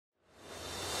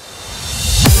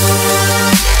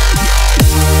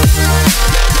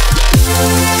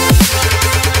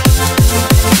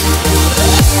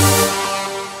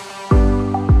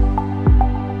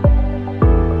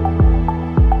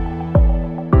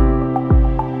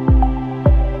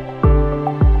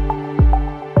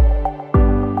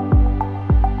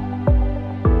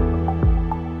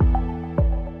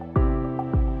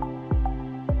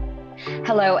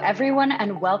everyone,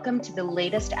 and welcome to the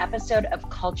latest episode of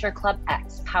CultureClub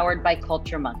X, powered by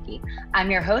Culture Monkey.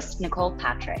 I'm your host, Nicole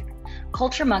Patrick.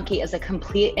 Culture Monkey is a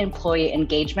complete employee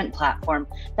engagement platform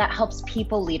that helps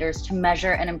people leaders to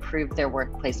measure and improve their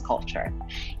workplace culture.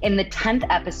 In the 10th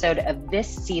episode of this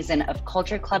season of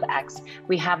CultureClub X,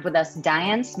 we have with us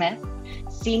Diane Smith,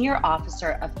 Senior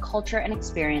Officer of Culture and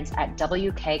Experience at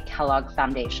WK Kellogg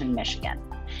Foundation, Michigan.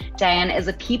 Diane is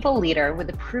a people leader with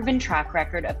a proven track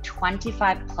record of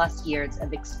 25 plus years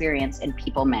of experience in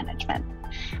people management.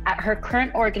 At her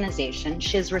current organization,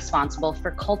 she is responsible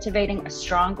for cultivating a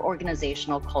strong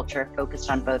organizational culture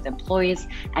focused on both employees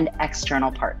and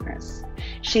external partners.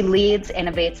 She leads,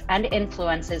 innovates, and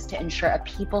influences to ensure a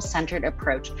people-centered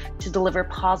approach to deliver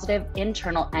positive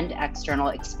internal and external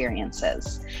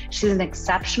experiences. She's an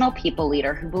exceptional people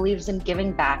leader who believes in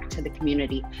giving back to the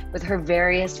community with her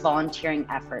various volunteering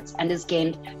efforts and has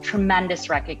gained tremendous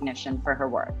recognition for her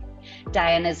work.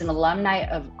 Diane is an alumni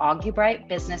of Augubright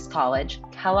Business College,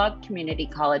 Kellogg Community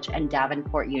College, and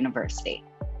Davenport University.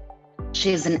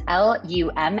 She is an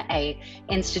LUMA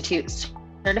Institute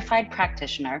certified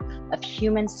practitioner of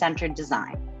human-centered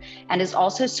design and is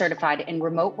also certified in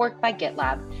remote work by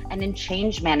GitLab and in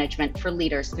change management for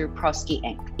leaders through Prosky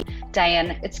Inc.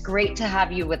 Diane, it's great to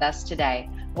have you with us today.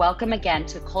 Welcome again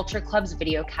to Culture Club's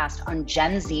videocast on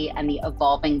Gen Z and the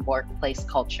evolving workplace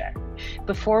culture.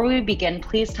 Before we begin,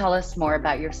 please tell us more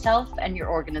about yourself and your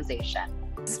organization.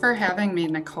 Thanks for having me,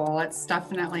 Nicole. It's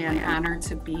definitely an honor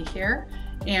to be here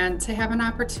and to have an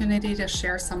opportunity to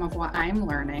share some of what I'm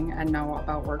learning and know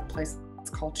about workplace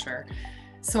culture.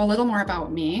 So a little more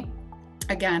about me.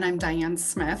 Again, I'm Diane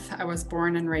Smith. I was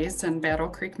born and raised in Battle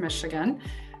Creek, Michigan.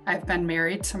 I've been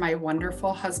married to my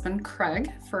wonderful husband,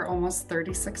 Craig, for almost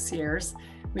 36 years.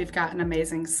 We've got an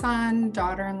amazing son,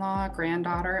 daughter-in-law,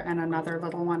 granddaughter, and another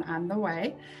little one on the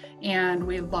way. And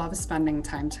we love spending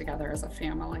time together as a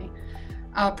family.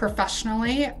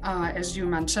 Professionally, as you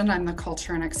mentioned, I'm the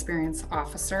Culture and Experience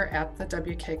Officer at the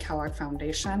WK Kellogg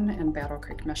Foundation in Battle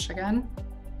Creek, Michigan.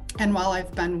 And while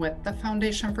I've been with the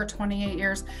foundation for 28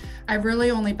 years, I've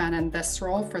really only been in this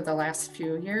role for the last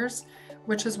few years,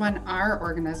 which is when our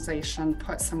organization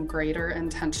put some greater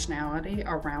intentionality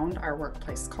around our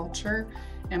workplace culture,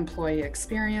 employee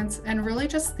experience, and really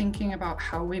just thinking about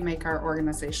how we make our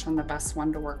organization the best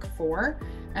one to work for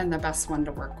and the best one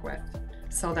to work with.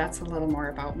 So that's a little more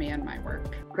about me and my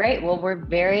work. Great. Well, we're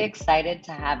very excited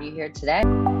to have you here today.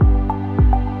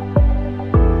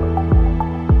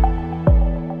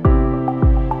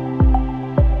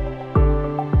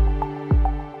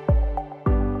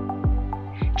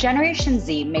 Generation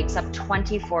Z makes up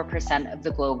 24% of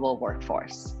the global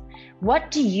workforce.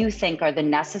 What do you think are the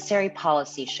necessary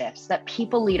policy shifts that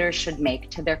people leaders should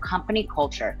make to their company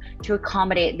culture to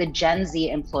accommodate the Gen Z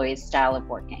employees' style of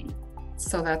working?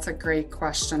 So that's a great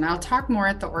question. I'll talk more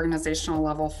at the organizational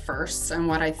level first. And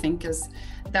what I think is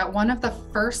that one of the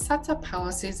first sets of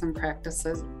policies and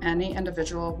practices any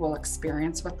individual will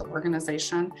experience with the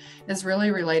organization is really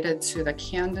related to the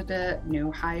candidate,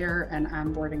 new hire, and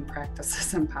onboarding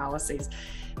practices and policies.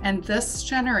 And this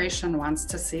generation wants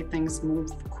to see things move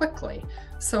quickly.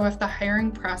 So if the hiring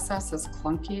process is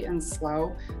clunky and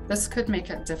slow, this could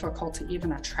make it difficult to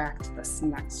even attract this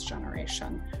next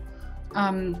generation.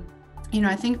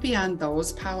 I think beyond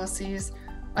those policies,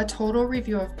 a total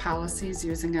review of policies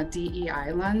using a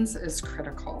DEI lens is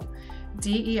critical.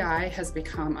 DEI has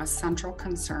become a central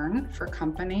concern for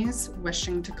companies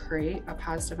wishing to create a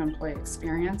positive employee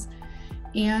experience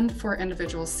and for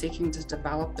individuals seeking to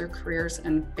develop their careers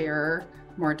in fairer,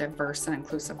 more diverse and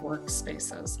inclusive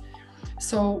workspaces.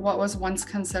 So what was once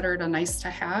considered a nice to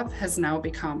have has now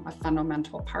become a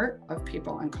fundamental part of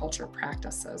people and culture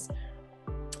practices.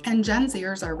 And Gen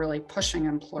Zers are really pushing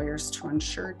employers to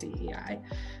ensure DEI.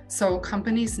 So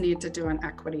companies need to do an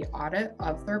equity audit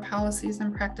of their policies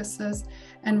and practices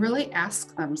and really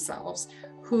ask themselves,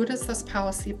 who does this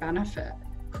policy benefit?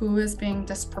 Who is being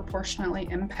disproportionately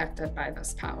impacted by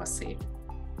this policy?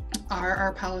 Are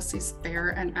our policies fair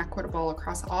and equitable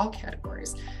across all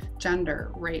categories: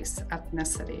 gender, race,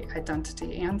 ethnicity,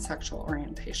 identity, and sexual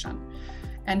orientation?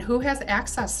 And who has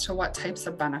access to what types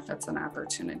of benefits and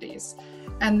opportunities?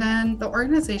 And then the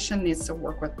organization needs to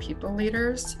work with people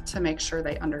leaders to make sure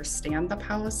they understand the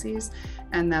policies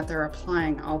and that they're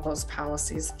applying all those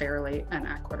policies fairly and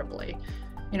equitably.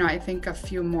 I think a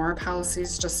few more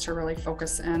policies just to really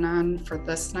focus in on for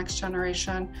this next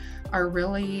generation are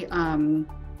really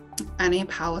any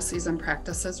policies and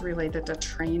practices related to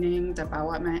training,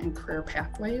 development, and career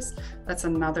pathways. That's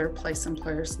another place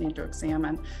employers need to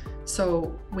examine.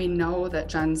 So we know that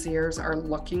Gen Zers are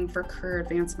looking for career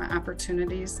advancement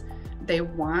opportunities. They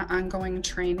want ongoing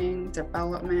training,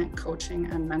 development, coaching,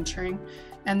 and mentoring,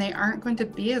 and they aren't going to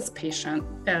be as patient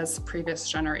as previous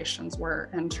generations were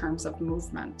in terms of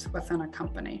movement within a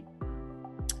company.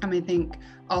 I think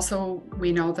also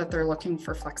we know that they're looking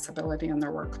for flexibility in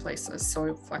their workplaces,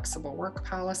 so flexible work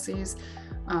policies.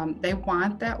 They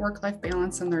want that work-life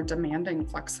balance, and they're demanding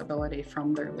flexibility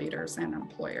from their leaders and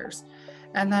employers.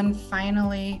 And then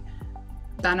finally,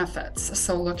 benefits.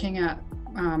 So looking at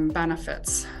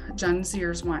benefits, Gen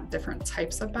Zers want different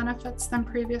types of benefits than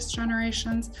previous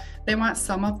generations. They want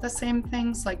some of the same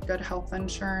things like good health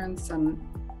insurance and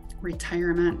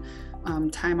retirement,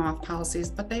 time off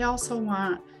policies, but they also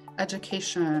want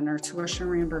education or tuition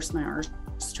reimbursement or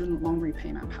student loan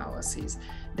repayment policies.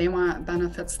 They want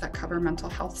benefits that cover mental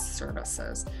health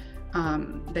services.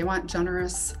 They want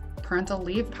generous parental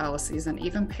leave policies and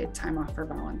even paid time off for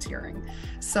volunteering.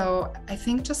 So I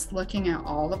think just looking at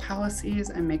all the policies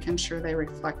and making sure they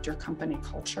reflect your company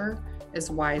culture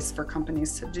is wise for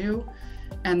companies to do.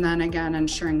 And then again,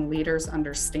 ensuring leaders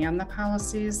understand the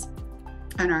policies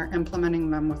and are implementing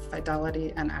them with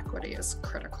fidelity and equity is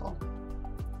critical.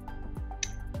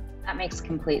 That makes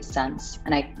complete sense,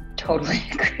 and I totally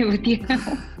agree with you.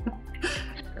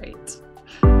 Great.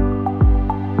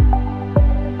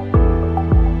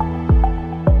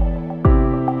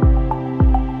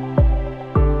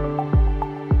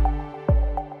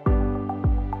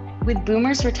 With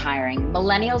boomers retiring,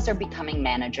 millennials are becoming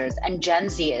managers, and Gen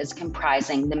Z is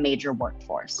comprising the major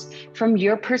workforce. From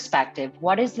your perspective,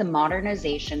 what is the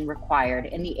modernization required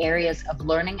in the areas of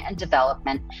learning and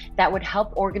development that would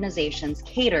help organizations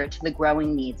cater to the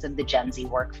growing needs of the Gen Z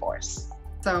workforce?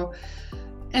 So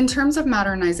in terms of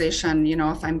modernization,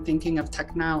 if I'm thinking of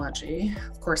technology,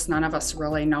 of course, none of us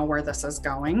really know where this is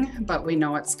going, but we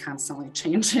know it's constantly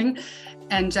changing.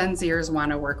 And Gen Zers want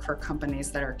to work for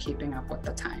companies that are keeping up with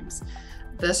the times.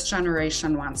 This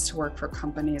generation wants to work for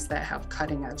companies that have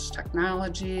cutting edge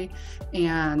technology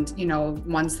and,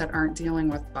 ones that aren't dealing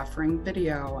with buffering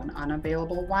video and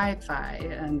unavailable Wi-Fi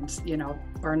and,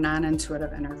 or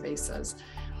non-intuitive interfaces.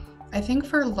 I think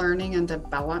for learning and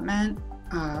development,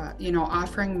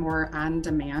 offering more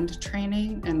on-demand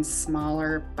training and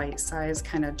smaller bite-sized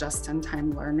kind of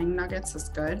just-in-time learning nuggets is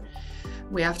good.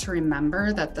 We have to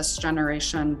remember that this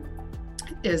generation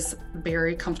is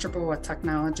very comfortable with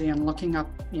technology and looking up,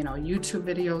 YouTube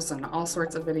videos and all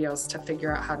sorts of videos to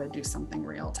figure out how to do something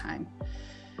real time.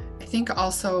 I think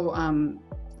also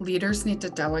leaders need to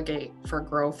delegate for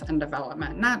growth and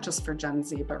development, not just for Gen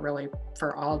Z, but really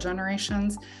for all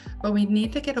generations. But we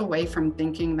need to get away from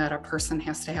thinking that a person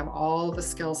has to have all the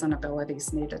skills and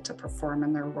abilities needed to perform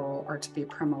in their role or to be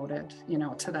promoted,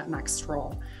 to that next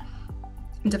role.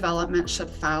 Development should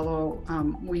follow,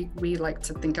 we like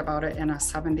to think about it in a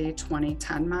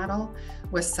 70-20-10 model,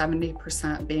 with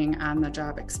 70% being on the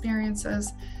job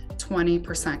experiences,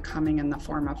 20% coming in the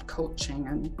form of coaching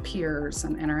and peers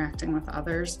and interacting with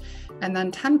others. And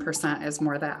then 10% is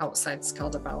more that outside skill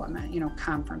development,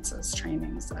 conferences,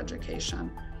 trainings,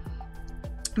 education.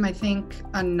 And I think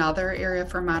another area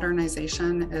for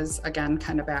modernization is, again,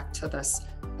 kind of back to this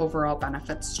overall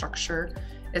benefit structure.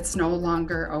 It's no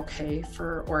longer okay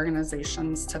for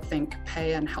organizations to think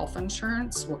pay and health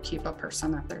insurance will keep a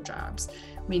person at their jobs.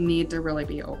 We need to really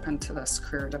be open to this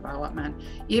career development,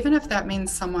 even if that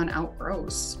means someone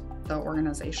outgrows the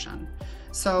organization.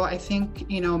 So I think,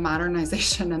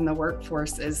 modernization in the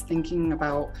workforce is thinking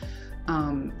about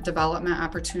development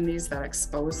opportunities that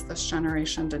expose this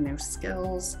generation to new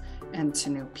skills and to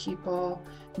new people,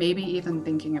 maybe even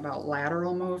thinking about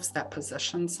lateral moves that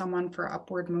position someone for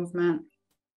upward movement.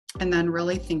 And then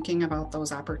really thinking about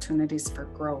those opportunities for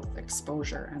growth,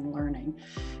 exposure, and learning.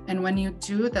 And when you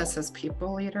do this as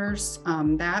people leaders,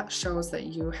 that shows that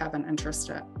you have an interest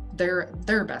at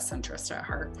their best interest at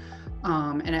heart.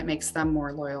 And it makes them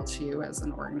more loyal to you as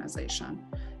an organization.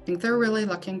 I think they're really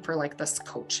looking for like this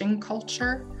coaching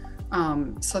culture.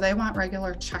 So they want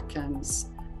regular check-ins.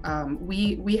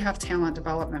 We have talent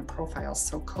development profiles,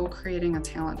 so co-creating a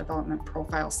talent development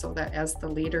profile so that as the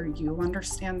leader, you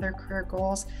understand their career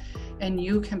goals and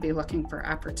you can be looking for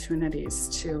opportunities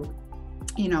to,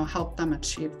 help them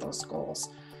achieve those goals.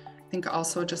 I think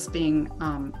also just being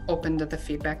open to the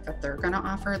feedback that they're going to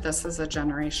offer. This is a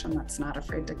generation that's not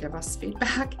afraid to give us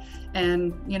feedback,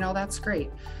 and that's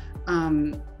great.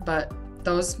 But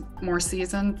those more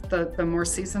seasoned, the more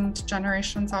seasoned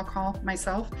generations, I'll call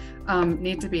myself,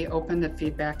 need to be open to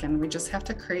feedback, and we just have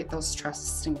to create those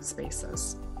trusting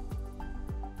spaces.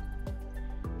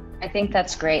 I think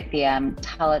that's great, the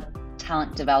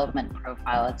talent development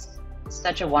profile. It's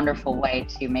such a wonderful way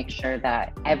to make sure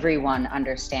that everyone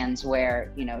understands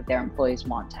where, you know, their employees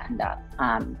want to end up,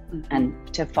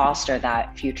 and to foster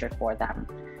that future for them.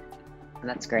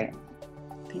 That's great.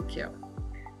 Thank you.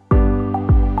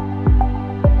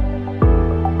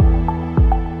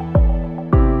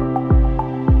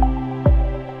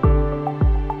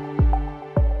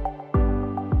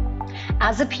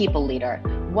 As a people leader,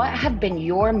 what have been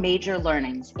your major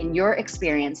learnings in your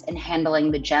experience in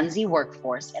handling the Gen Z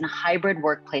workforce in a hybrid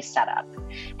workplace setup?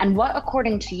 And what,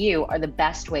 according to you, are the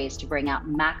best ways to bring out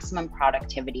maximum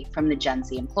productivity from the Gen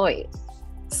Z employees?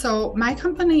 So my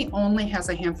company only has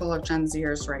a handful of Gen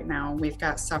Zers right now. We've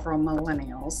got several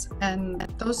millennials, and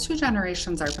those two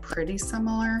generations are pretty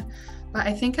similar. But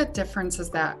I think a difference is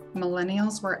that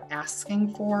millennials were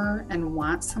asking for and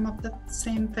want some of the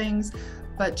same things,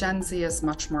 but Gen Z is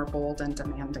much more bold in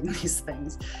demanding these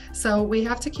things. So we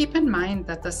have to keep in mind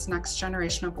that this next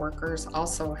generation of workers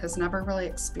also has never really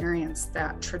experienced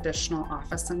that traditional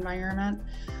office environment.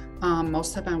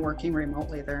 Most have been working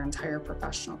remotely their entire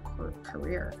professional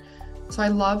career. So I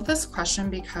love this question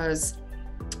because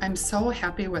I'm so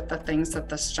happy with the things that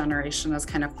this generation is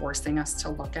kind of forcing us to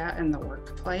look at in the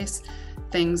workplace.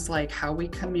 Things like how we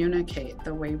communicate,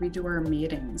 the way we do our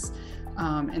meetings,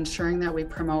 ensuring that we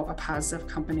promote a positive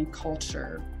company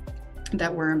culture,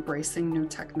 that we're embracing new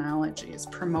technologies,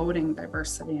 promoting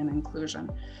diversity and inclusion,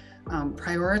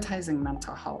 prioritizing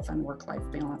mental health and work-life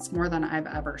balance more than I've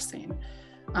ever seen.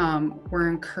 We're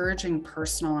encouraging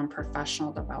personal and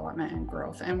professional development and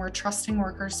growth, and we're trusting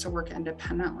workers to work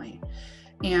independently.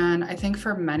 And I think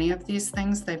for many of these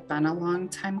things, they've been a long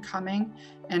time coming,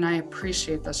 and I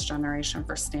appreciate this generation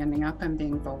for standing up and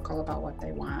being vocal about what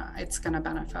they want. It's going to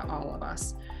benefit all of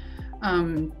us.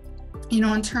 You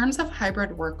know, in terms of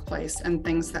hybrid workplace and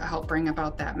things that help bring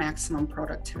about that maximum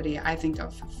productivity, I think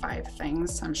of 5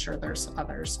 things. I'm sure there's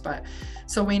others, but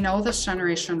so we know this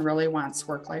generation really wants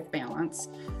work-life balance,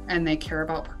 and they care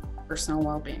about personal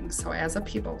well-being. So as a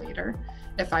people leader,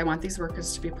 if I want these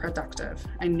workers to be productive,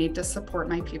 I need to support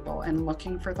my people in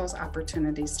looking for those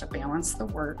opportunities to balance the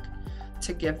work,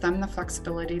 to give them the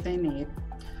flexibility they need,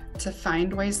 to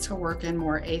find ways to work in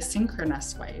more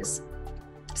asynchronous ways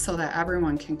so that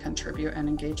everyone can contribute and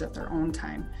engage at their own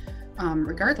time,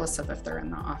 regardless of if they're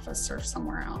in the office or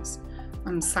somewhere else.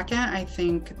 Second, I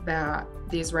think that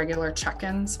these regular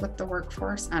check-ins with the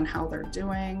workforce on how they're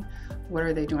doing, what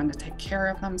are they doing to take care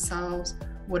of themselves,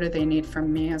 what do they need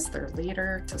from me as their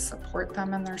leader to support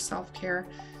them in their self-care,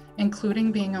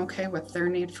 including being okay with their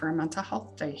need for a mental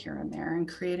health day here and there, and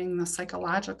creating the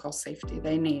psychological safety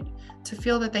they need to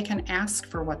feel that they can ask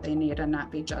for what they need and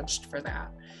not be judged for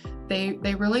that.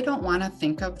 They really don't want to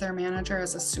think of their manager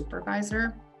as a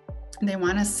supervisor. They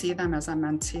want to see them as a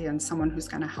mentee and someone who's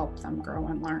going to help them grow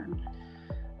and learn.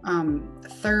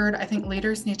 Third, I think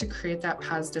leaders need to create that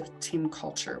positive team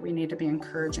culture. We need to be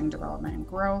encouraging development and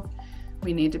growth.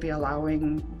 We need to be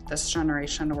allowing this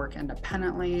generation to work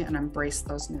independently and embrace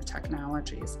those new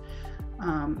technologies.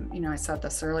 You know, I said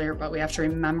this earlier, but we have to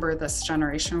remember this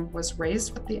generation was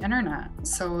raised with the internet.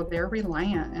 So they're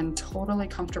reliant and totally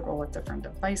comfortable with different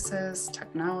devices,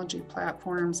 technology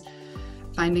platforms,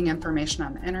 finding information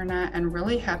on the internet, and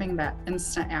really having that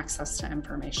instant access to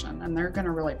information. And they're going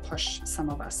to really push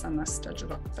some of us in this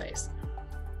digital space.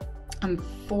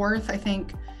 Fourth, I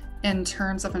think in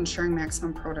terms of ensuring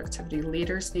maximum productivity,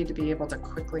 leaders need to be able to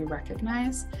quickly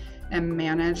recognize and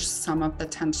manage some of the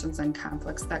tensions and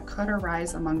conflicts that could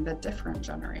arise among the different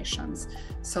generations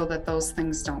so that those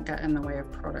things don't get in the way of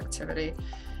productivity.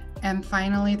 And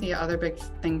finally, the other big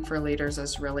thing for leaders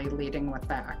is really leading with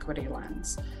that equity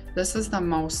lens. This is the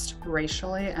most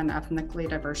racially and ethnically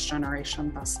diverse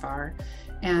generation thus far,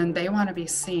 and they want to be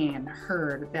seen,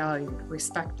 heard, valued,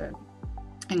 respected,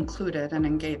 included, and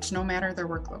engaged, no matter their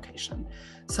work location.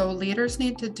 So leaders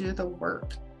need to do the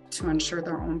work to ensure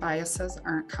their own biases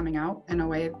aren't coming out in a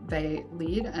way they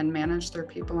lead and manage their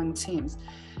people and teams.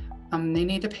 They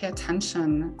need to pay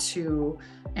attention to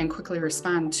and quickly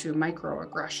respond to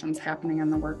microaggressions happening in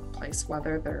the workplace,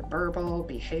 whether they're verbal,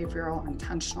 behavioral,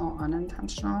 intentional,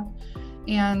 unintentional.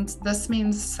 And this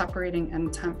means separating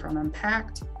intent from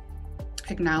impact,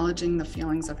 acknowledging the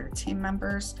feelings of your team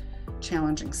members,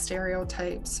 challenging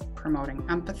stereotypes, promoting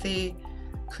empathy,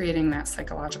 creating that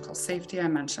psychological safety I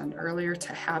mentioned earlier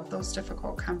to have those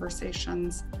difficult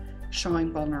conversations,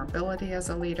 showing vulnerability as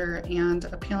a leader, and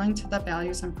appealing to the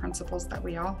values and principles that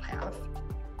we all have.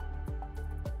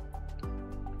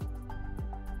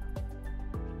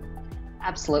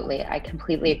 Absolutely, I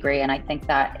completely agree. And I think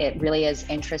that it really is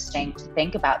interesting to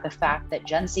think about the fact that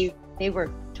Gen Z, they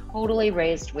were totally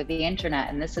raised with the internet,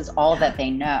 and this is all that they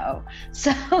know.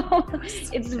 So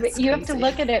it's you have to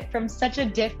look at it from such a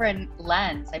different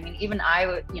lens. I mean, even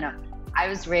I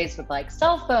was raised with like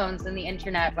cell phones and the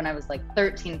internet when I was like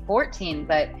 13, 14,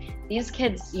 but these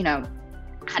kids,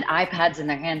 had iPads in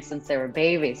their hands since they were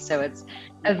babies. So it's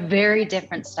a very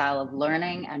different style of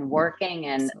learning and working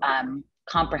and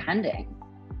comprehending.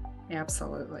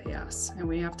 Absolutely, yes. And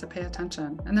we have to pay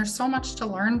attention. And there's so much to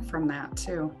learn from that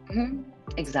too. Mm-hmm.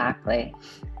 Exactly.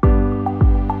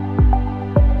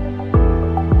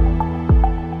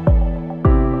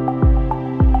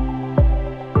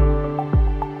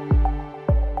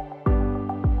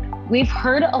 We've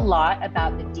heard a lot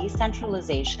about the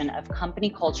decentralization of company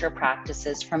culture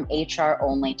practices from HR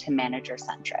only to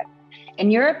manager-centric. In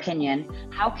your opinion,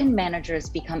 how can managers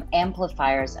become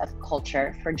amplifiers of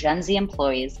culture for Gen Z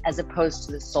employees as opposed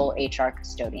to the sole HR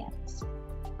custodians?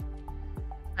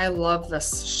 I love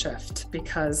this shift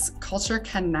because culture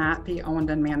cannot be owned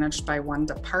and managed by one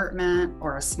department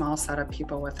or a small set of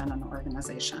people within an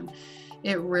organization.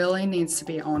 It really needs to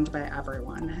be owned by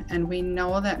everyone. And we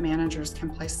know that managers can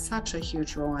play such a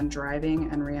huge role in driving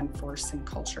and reinforcing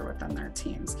culture within their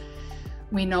teams.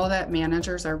 We know that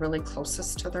managers are really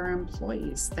closest to their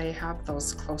employees. They have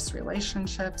those close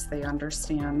relationships. They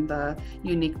understand the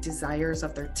unique desires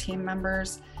of their team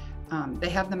members. They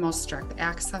have the most direct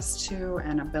access to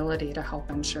and ability to help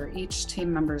ensure each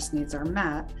team member's needs are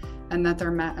met and that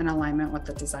they're met in alignment with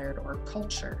the desired org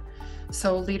culture.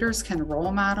 So leaders can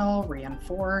role model,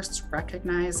 reinforce,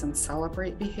 recognize, and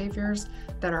celebrate behaviors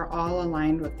that are all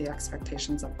aligned with the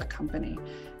expectations of the company.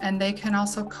 And they can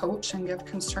also coach and give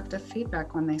constructive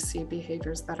feedback when they see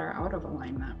behaviors that are out of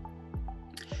alignment.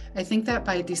 I think that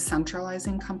by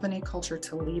decentralizing company culture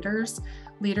to leaders,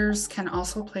 leaders can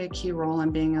also play a key role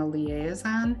in being a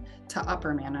liaison to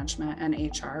upper management and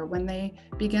HR when they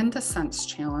begin to sense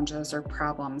challenges or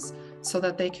problems so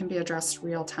that they can be addressed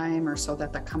real time or so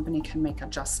that the company can make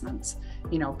adjustments,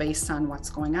 based on what's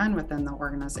going on within the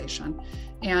organization.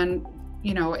 And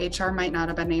HR might not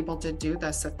have been able to do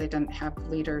this if they didn't have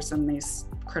leaders in these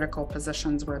critical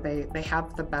positions where they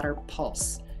have the better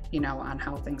pulse on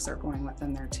how things are going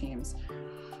within their teams.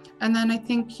 And then I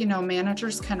think,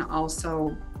 managers can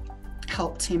also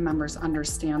help team members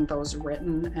understand those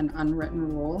written and unwritten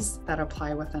rules that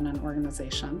apply within an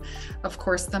organization. Of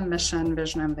course, the mission,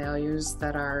 vision, and values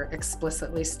that are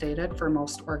explicitly stated for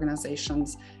most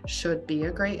organizations should be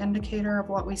a great indicator of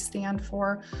what we stand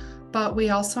for. But we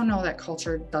also know that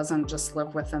culture doesn't just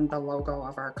live within the logo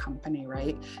of our company,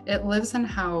 right? It lives in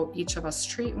how each of us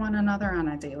treat one another on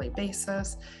a daily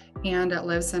basis, and it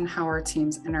lives in how our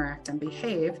teams interact and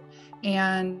behave,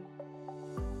 and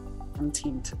from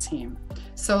team to team.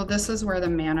 So this is where the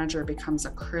manager becomes a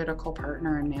critical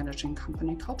partner in managing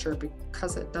company culture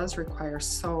because it does require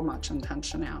so much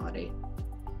intentionality.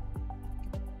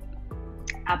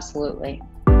 Absolutely.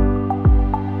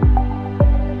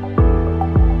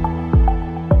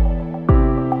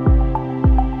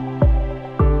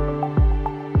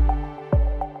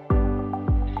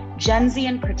 Gen Z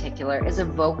in particular is a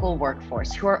vocal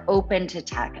workforce who are open to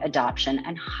tech adoption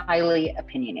and highly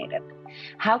opinionated.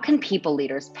 How can people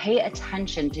leaders pay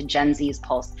attention to Gen Z's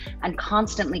pulse and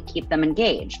constantly keep them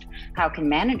engaged? How can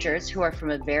managers who are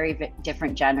from a very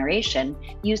different generation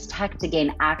use tech to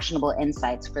gain actionable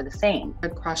insights for the same?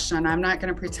 Good question. I'm not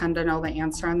going to pretend to know the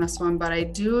answer on this one, but I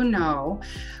do know,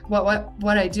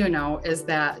 what I do know is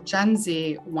that Gen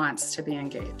Z wants to be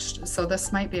engaged. So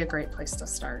this might be a great place to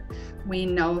start. We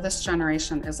know this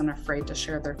generation isn't afraid to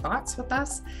share their thoughts with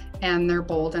us, and they're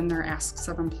bold in their asks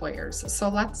of employers. So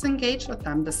let's engage with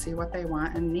them to see what they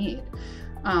want and need.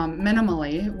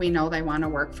 Minimally, we know they want to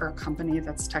work for a company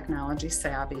that's technology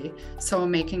savvy. So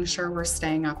making sure we're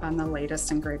staying up on the latest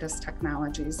and greatest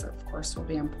technologies, of course, will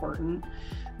be important.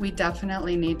 We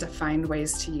definitely need to find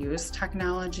ways to use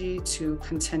technology to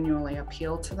continually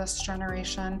appeal to this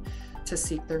generation, to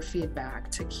seek their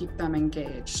feedback, to keep them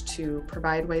engaged, to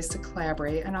provide ways to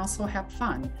collaborate and also have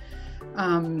fun.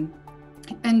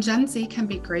 And Gen Z can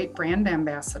be great brand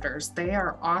ambassadors. They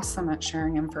are awesome at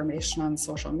sharing information on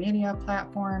social media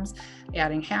platforms,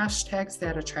 adding hashtags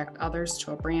that attract others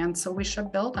to a brand. So we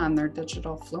should build on their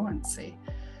digital fluency.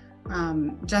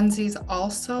 Gen Z is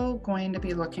also going to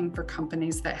be looking for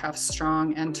companies that have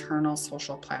strong internal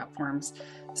social platforms,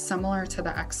 similar to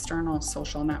the external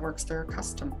social networks they're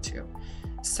accustomed to.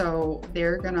 So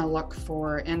they're going to look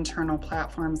for internal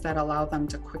platforms that allow them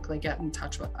to quickly get in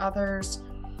touch with others,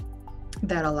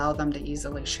 that allow them to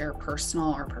easily share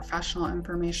personal or professional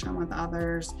information with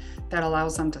others, that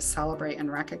allows them to celebrate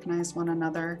and recognize one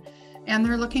another. And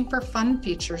they're looking for fun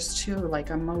features too, like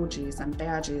emojis and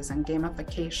badges and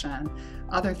gamification,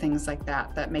 other things like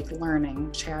that, that make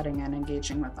learning, chatting, and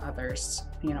engaging with others,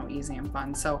 easy and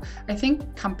fun. So I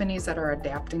think companies that are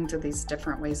adapting to these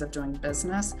different ways of doing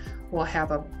business will have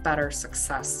a better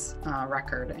success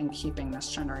record in keeping this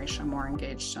generation more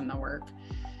engaged in the work.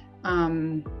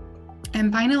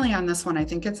 And finally, on this one, I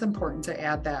think it's important to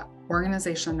add that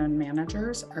organization and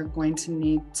managers are going to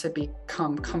need to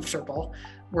become comfortable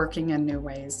working in new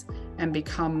ways and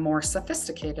become more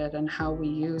sophisticated in how we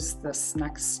use this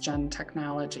next gen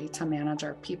technology to manage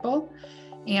our people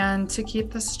and to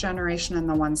keep this generation and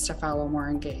the ones to follow more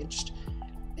engaged.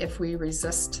 If we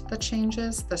resist the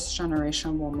changes, this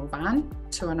generation will move on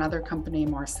to another company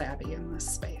more savvy in this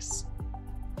space.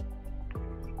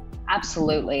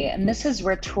 Absolutely. And this is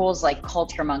where tools like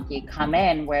CultureMonkey come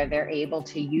in, where they're able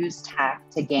to use tech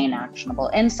to gain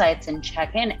actionable insights and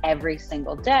check in every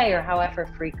single day or however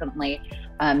frequently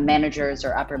managers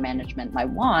or upper management might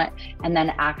want, and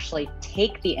then actually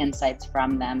take the insights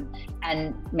from them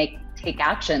and take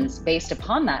actions based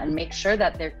upon that and make sure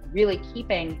that they're really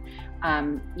keeping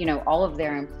all of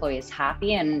their employees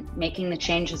happy and making the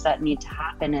changes that need to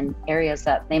happen in areas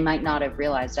that they might not have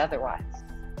realized otherwise.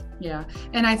 Yeah,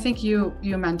 and I think you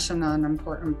mentioned an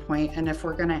important point, and if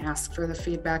we're going to ask for the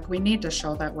feedback, we need to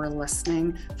show that we're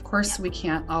listening. Of course, we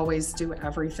can't always do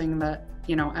everything that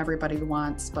everybody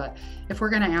wants, but if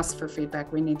we're going to ask for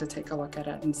feedback, we need to take a look at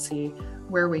it and see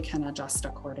where we can adjust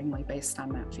accordingly based on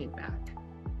that feedback.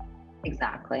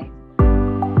 Exactly.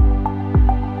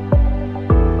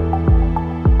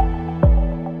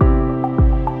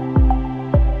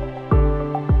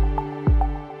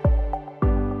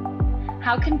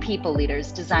 How can people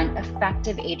leaders design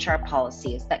effective HR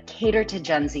policies that cater to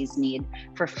Gen Z's need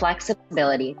for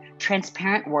flexibility,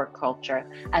 transparent work culture,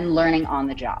 and learning on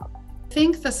the job? I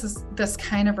think this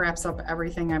kind of wraps up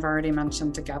everything I've already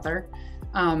mentioned together.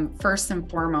 First and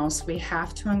foremost, we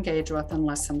have to engage with and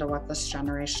listen to what this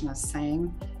generation is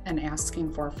saying and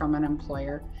asking for from an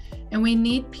employer. And we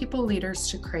need people leaders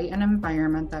to create an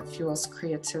environment that fuels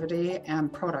creativity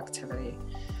and productivity.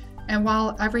 And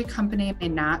while every company may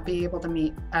not be able to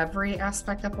meet every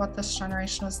aspect of what this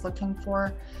generation is looking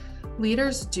for,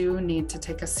 leaders do need to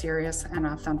take a serious and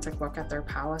authentic look at their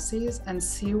policies and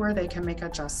see where they can make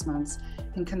adjustments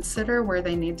and consider where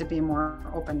they need to be more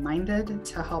open-minded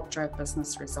to help drive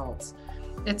business results.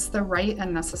 It's the right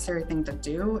and necessary thing to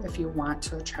do if you want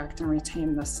to attract and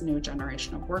retain this new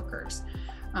generation of workers.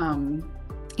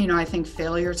 I think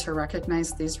failure to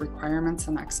recognize these requirements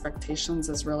and expectations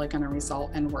is really going to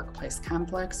result in workplace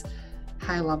conflicts,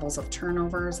 high levels of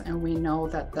turnovers, and we know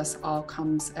that this all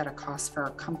comes at a cost for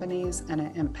our companies and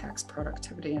it impacts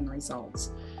productivity and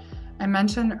results. I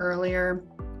mentioned earlier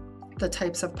the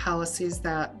types of policies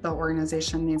that the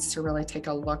organization needs to really take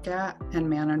a look at and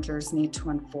managers need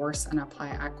to enforce and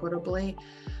apply equitably,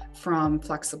 from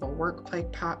flexible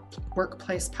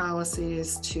workplace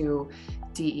policies to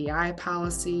DEI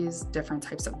policies, different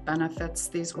types of benefits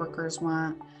these workers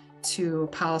want, to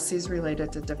policies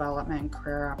related to development and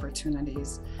career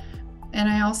opportunities. And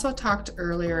I also talked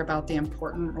earlier about the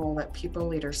important role that people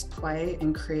leaders play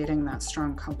in creating that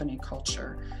strong company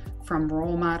culture, from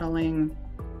role modeling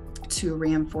to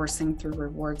reinforcing through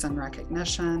rewards and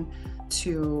recognition,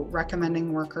 to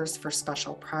recommending workers for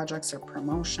special projects or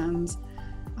promotions,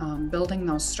 building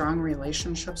those strong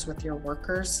relationships with your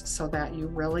workers so that you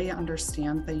really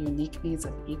understand the unique needs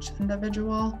of each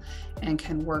individual and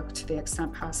can work to the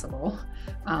extent possible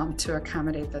to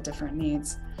accommodate the different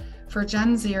needs. For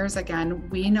Gen Zers, again,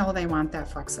 we know they want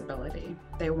that flexibility.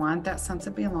 They want that sense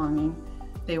of belonging.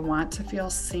 They want to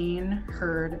feel seen,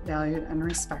 heard, valued, and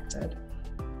respected.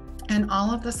 And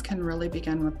all of this can really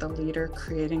begin with the leader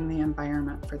creating the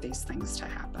environment for these things to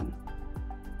happen.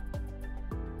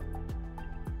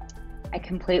 I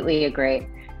completely agree.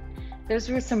 Those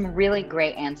were some really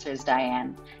great answers,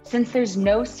 Diane. Since there's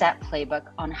no set playbook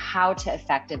on how to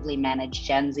effectively manage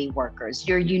Gen Z workers,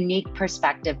 your unique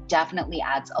perspective definitely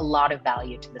adds a lot of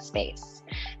value to the space.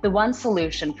 The one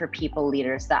solution for people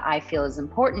leaders that I feel is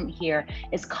important here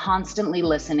is constantly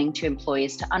listening to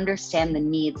employees to understand the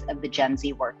needs of the Gen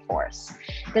Z workforce.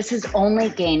 This has only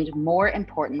gained more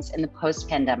importance in the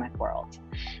post-pandemic world.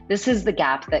 This is the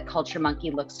gap that Culture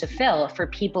Monkey looks to fill for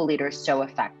people leaders so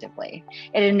effectively.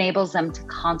 It enables them to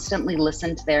constantly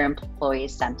listen to their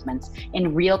employees' sentiments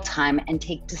in real time and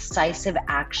take decisive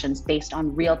actions based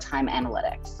on real-time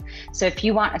analytics. So if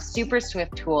you want a super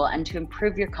swift tool and to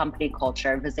improve your company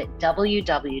culture, visit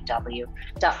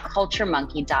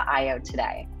www.culturemonkey.io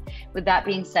today. With that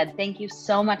being said, thank you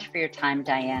so much for your time,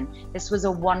 Diane. This was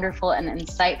a wonderful and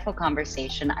insightful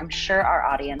conversation. I'm sure our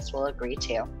audience will agree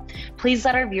too. Please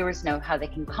let our viewers know how they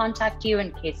can contact you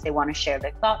in case they want to share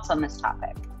their thoughts on this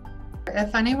topic.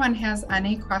 If anyone has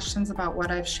any questions about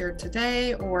what I've shared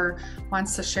today or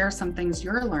wants to share some things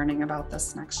you're learning about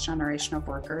this next generation of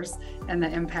workers and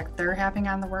the impact they're having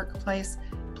on the workplace,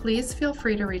 please feel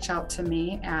free to reach out to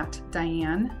me at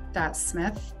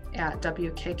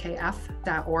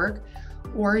diane.smith@wkkf.org,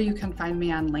 or you can find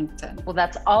me on LinkedIn. Well,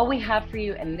 that's all we have for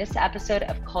you in this episode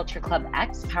of Culture Club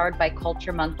X, powered by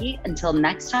Culture Monkey. Until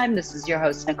next time, this is your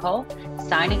host, Nicole,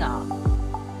 signing off.